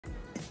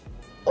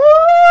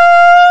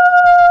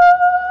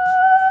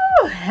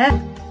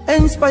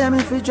inspire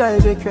me to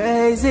drive you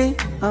crazy.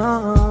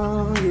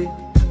 Yeah.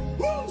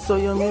 So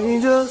you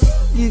may just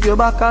give your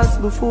backers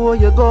before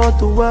you go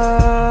to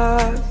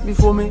work.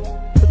 Before me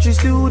touch your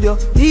studio,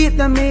 eat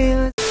the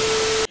meal.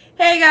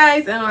 Hey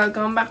guys, and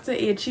welcome back to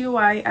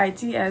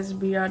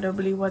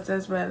𝙎𝙖𝙬𝙪 what's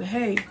as well.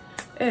 Hey,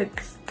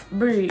 it's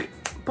Bree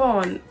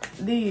Pon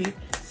the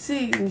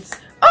scenes.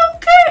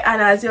 Okay, and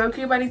as you'll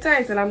see by the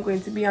title, I'm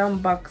going to be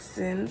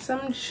unboxing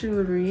some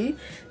jewelry.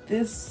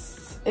 This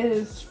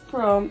is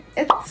from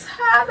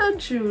Italo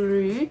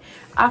jewelry.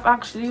 I've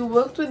actually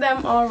worked with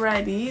them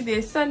already. They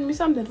sent me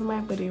something for my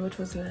birthday, which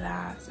was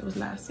last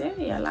year.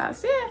 Yeah,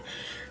 last year.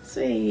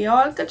 So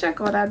y'all can check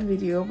out that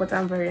video, but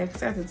I'm very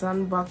excited to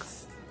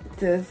unbox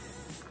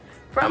this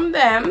from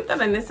them.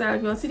 Telling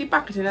yourself, you'll see the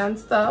packaging and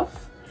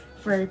stuff,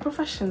 very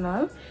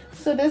professional.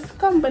 So this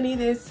company,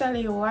 they sell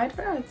a wide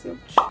variety of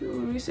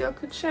jewelry, so you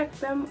could check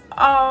them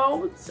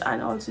out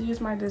and also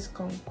use my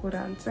discount code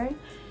and thing.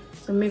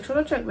 So make sure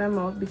to check them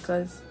out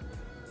because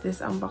this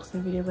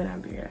unboxing video gonna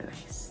be real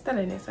nice.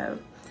 Telling yourself,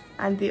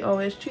 and they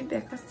always treat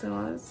their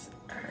customers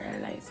real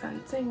nice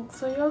and things.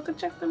 So y'all could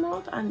check them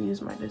out and use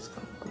my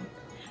discount code.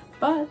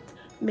 But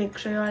make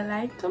sure you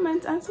like,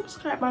 comment, and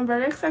subscribe. I'm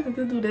very excited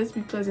to do this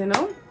because we're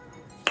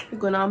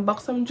gonna unbox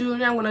some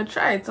jewelry. I'm gonna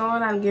try it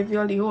on and give you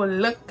all the whole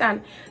look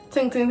and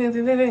ting. Period,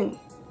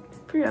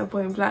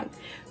 point blank.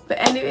 But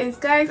anyways,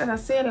 guys, as I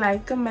say,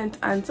 like, comment,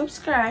 and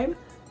subscribe.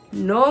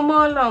 No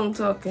more long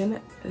talking.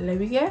 Let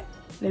me get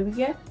into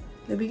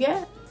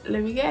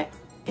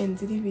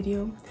the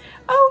video.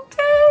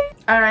 Okay.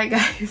 Alright,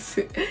 guys.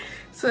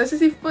 So this is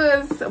the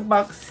first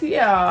box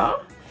here.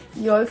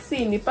 You'll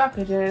see in the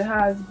packaging it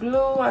has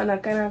blue and a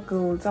kind of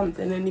gold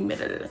something in the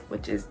middle,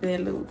 which is their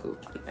logo.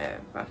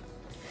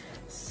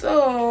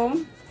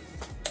 So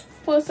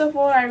first of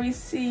all, I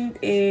received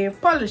a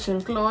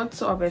polishing cloth,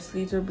 so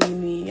obviously it will be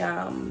in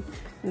the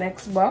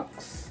next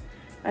box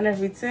and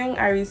everything.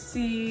 I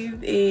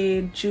received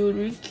a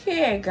jewelry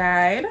care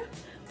guide.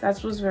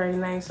 That was very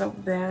nice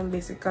of them.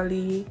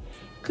 Basically,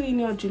 clean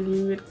your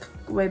jewelry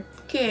with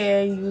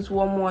care, use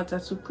warm water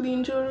to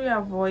clean jewelry,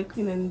 avoid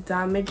cleaning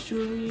damaged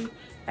jewelry,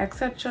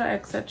 etc,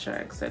 etc,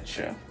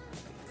 etc.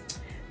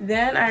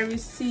 Then I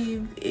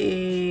received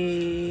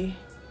a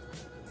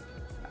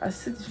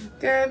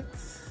certificate.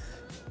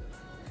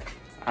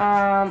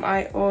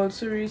 I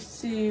also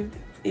received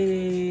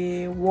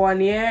a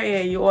 1 year.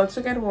 Yeah, you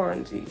also get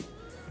warranty,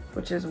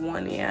 which is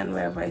 1 year, and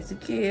wherever is the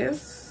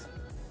case.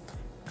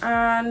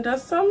 And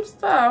there's some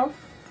stuff.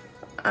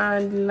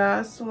 And the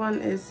last one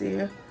is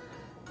a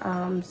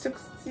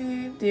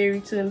 60-day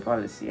return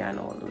policy and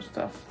all those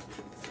stuff.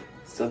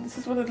 So this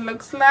is what it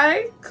looks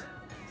like.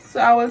 So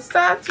I will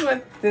start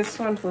with this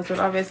one first. But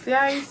obviously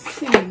I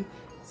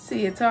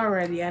see it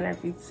already and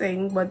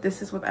everything, but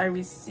this is what I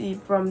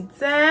received from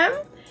them.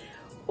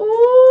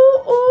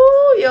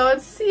 Ooh, you're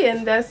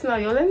seeing this now.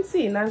 You ain't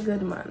seeing that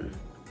good, man.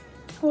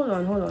 Hold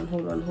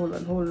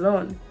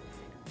on.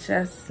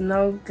 Just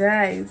now,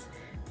 guys.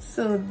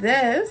 So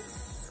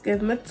this,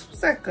 give me 2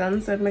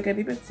 seconds so I make a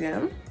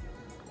picture.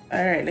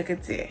 Alright, look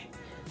at it.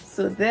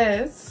 So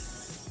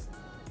this,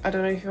 I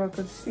don't know if you all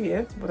could see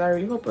it, but I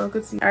really hope you all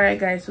could see it. Alright,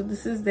 guys, so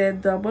this is their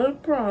double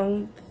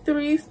prong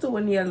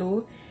 3-stone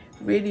yellow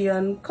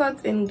radiant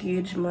cut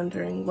engagement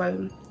ring.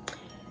 Well,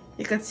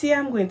 you can see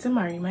I'm going to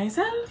marry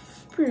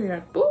myself,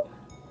 period. Boo.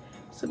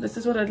 So this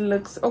is what it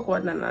looks. Oh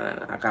god, no,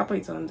 I can't put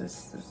it on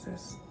this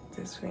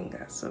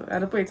finger, so I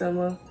have to put it on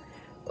more.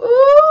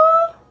 Ooh,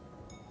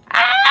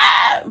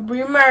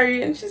 Bree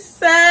married, and she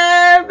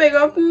said big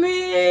up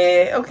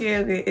me.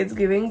 Okay, it's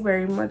giving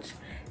very much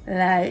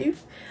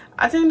life.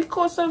 I think the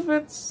cost of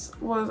it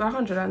was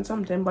 100 and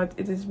something, but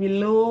it is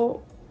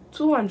below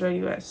 200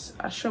 US.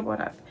 I'm sure about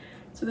that.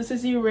 So this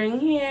is the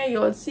ring here.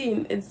 You're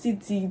seeing it's the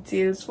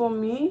details for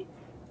me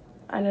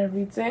and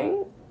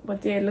everything,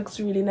 but yeah, it looks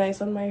really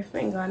nice on my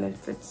finger and it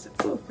fits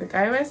perfect.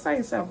 I wear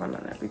size 7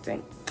 and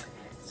everything,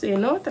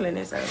 so telling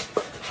yourself.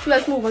 So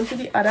let's move on to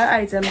the other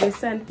item they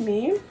sent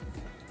me.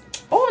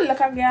 Oh,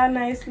 look, I got a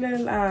nice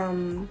little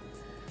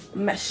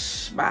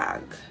mesh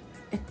bag.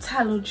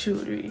 Italo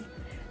jewelry.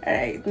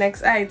 Alright,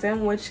 next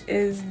item, which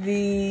is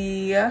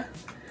the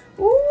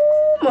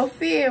my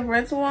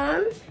favorite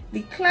one,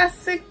 the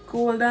classic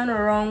golden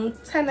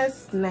round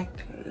tennis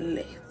necklace.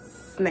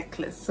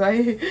 So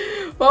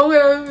what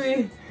will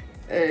be?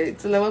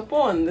 To never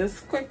pawn this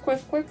quick.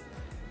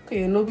 Okay,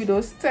 you know we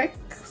don't stick,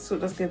 so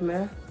just give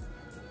me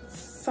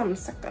some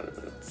seconds.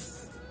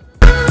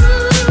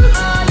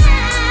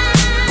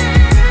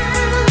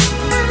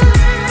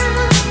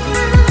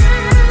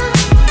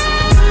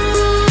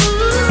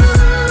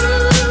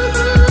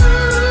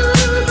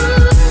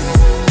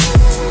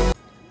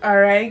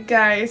 Alright,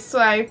 guys, so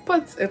I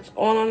put it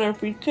on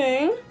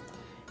everything.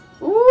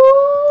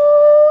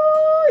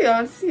 Ooh,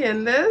 y'all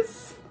seeing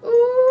this?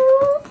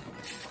 Ooh,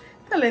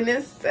 telling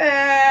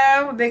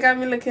yourself, they got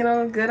me looking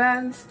all good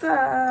and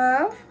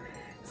stuff.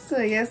 So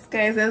yes,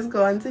 guys, let's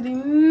go on to the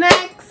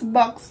next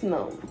box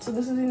now. So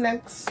this is the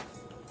next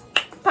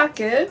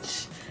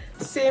package.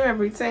 Same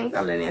everything,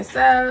 telling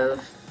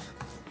yourself.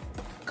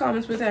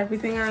 comes with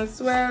everything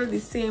as well, the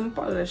same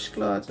polish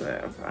cloth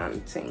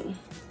and thing.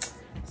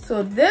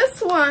 So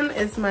this one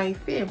is my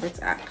favorite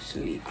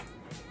actually.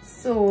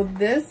 So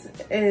this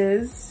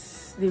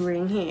is the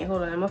ring here.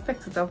 Hold on, I'm gonna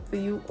fix it up for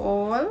you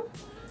all.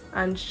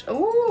 And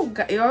oh,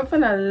 you're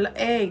finna,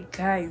 hey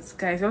guys,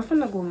 you're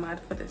finna go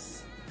mad for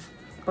this.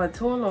 But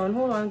hold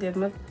on, get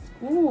my,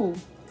 ooh,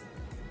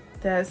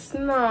 there's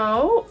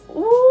no,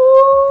 ooh,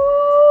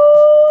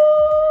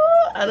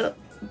 I don't,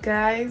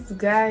 guys,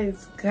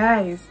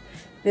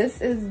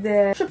 this is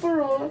the triple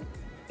roll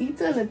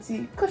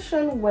eternity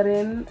cushion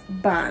wedding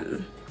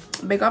band.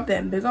 Big up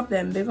them.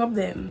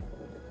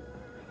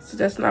 So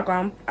just now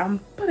I'm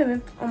putting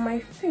it on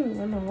my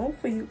finger now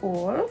for you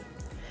all.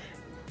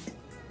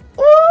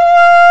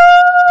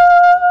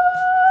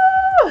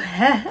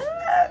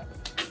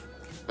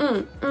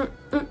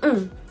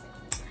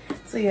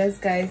 So yes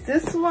guys,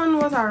 this one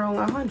was around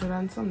 100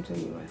 and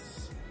something US.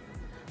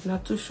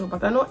 Not too sure,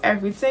 but I know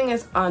everything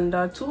is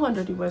under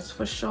 200 US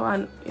for sure,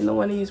 and you know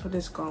when you use for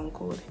discount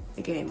code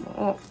again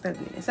more off, tell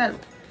me yourself.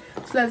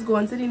 So let's go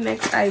on to the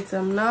next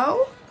item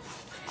now.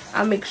 I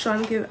had to make sure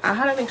and give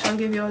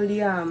you all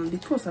the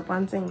close up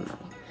and thing now.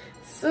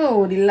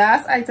 So the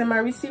last item I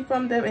received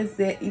from them is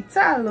the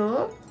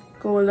Italo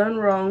golden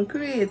round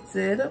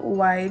created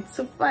white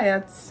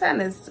sapphire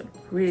tennis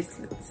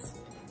bracelets.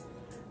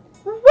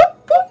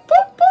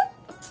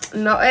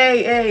 No,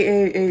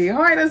 hey,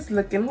 how are this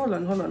looking? Hold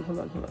on.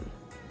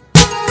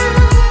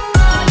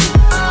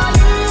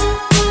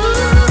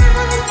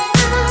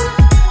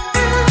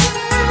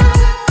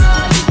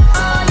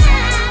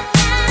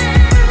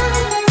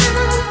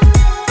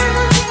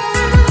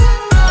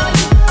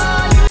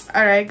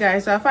 Alright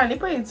guys, so I finally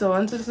put it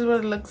on, so this is what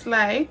it looks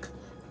like.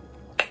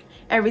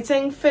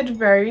 Everything fit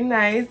very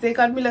nice. They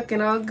got me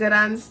looking all good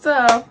and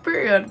stuff,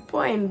 period,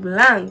 point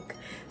blank.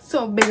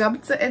 So big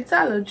up to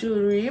Italo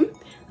jewelry.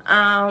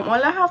 All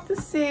I have to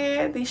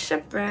say, the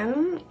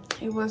shipping,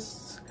 it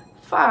was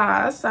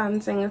fast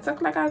and thing. It took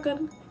like a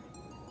good,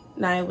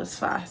 nah, it was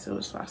fast.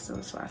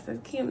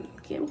 It came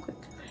quick.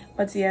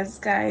 But yes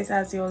guys,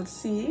 as you'll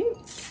see,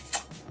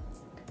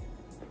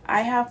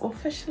 I have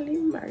officially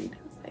married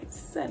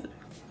myself,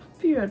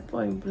 period,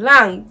 point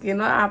blank. You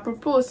know, I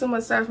proposed to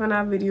myself in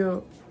that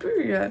video,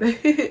 period.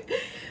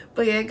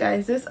 But yeah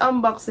guys, this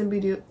unboxing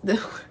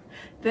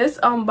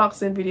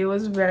video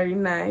was very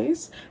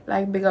nice.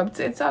 Like big up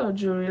to Italo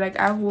jewelry. Like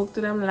I've worked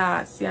with them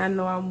last year, I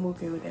know I'm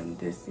working with them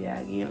this year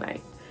again.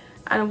 Like,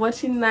 and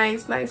watching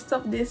nice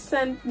stuff they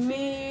sent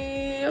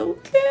me.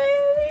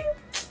 Okay,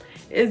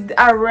 it's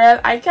a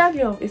real, I can't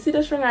give up. You see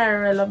this ring, I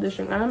really love this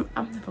ring, and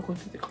I'm never going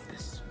to pick up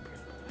this.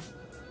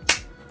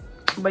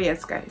 But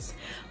yes guys,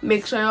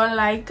 make sure you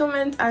like,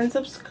 comment and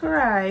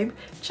subscribe.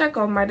 Check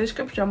out my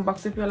description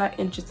box if you're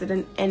interested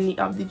in any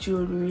of the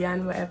jewelry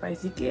and whatever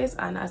is the case.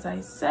 And as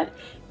I said,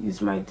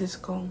 use my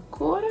discount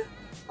code.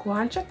 Go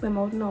and check them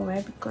out now,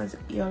 because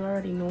you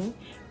already know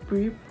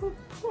Brie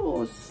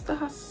proposed to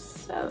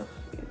herself.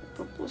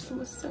 Proposed to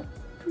myself,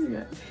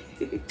 period.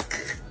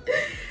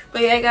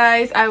 But yeah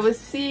guys, I will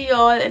see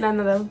y'all in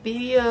another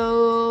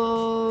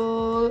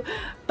video.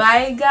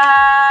 Bye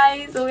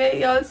guys.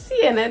 Okay, y'all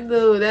seeing it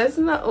though. That's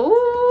not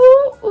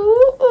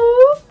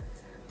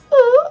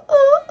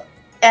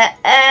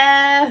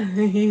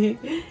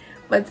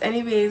But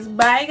anyways,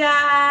 bye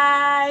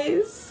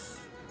guys.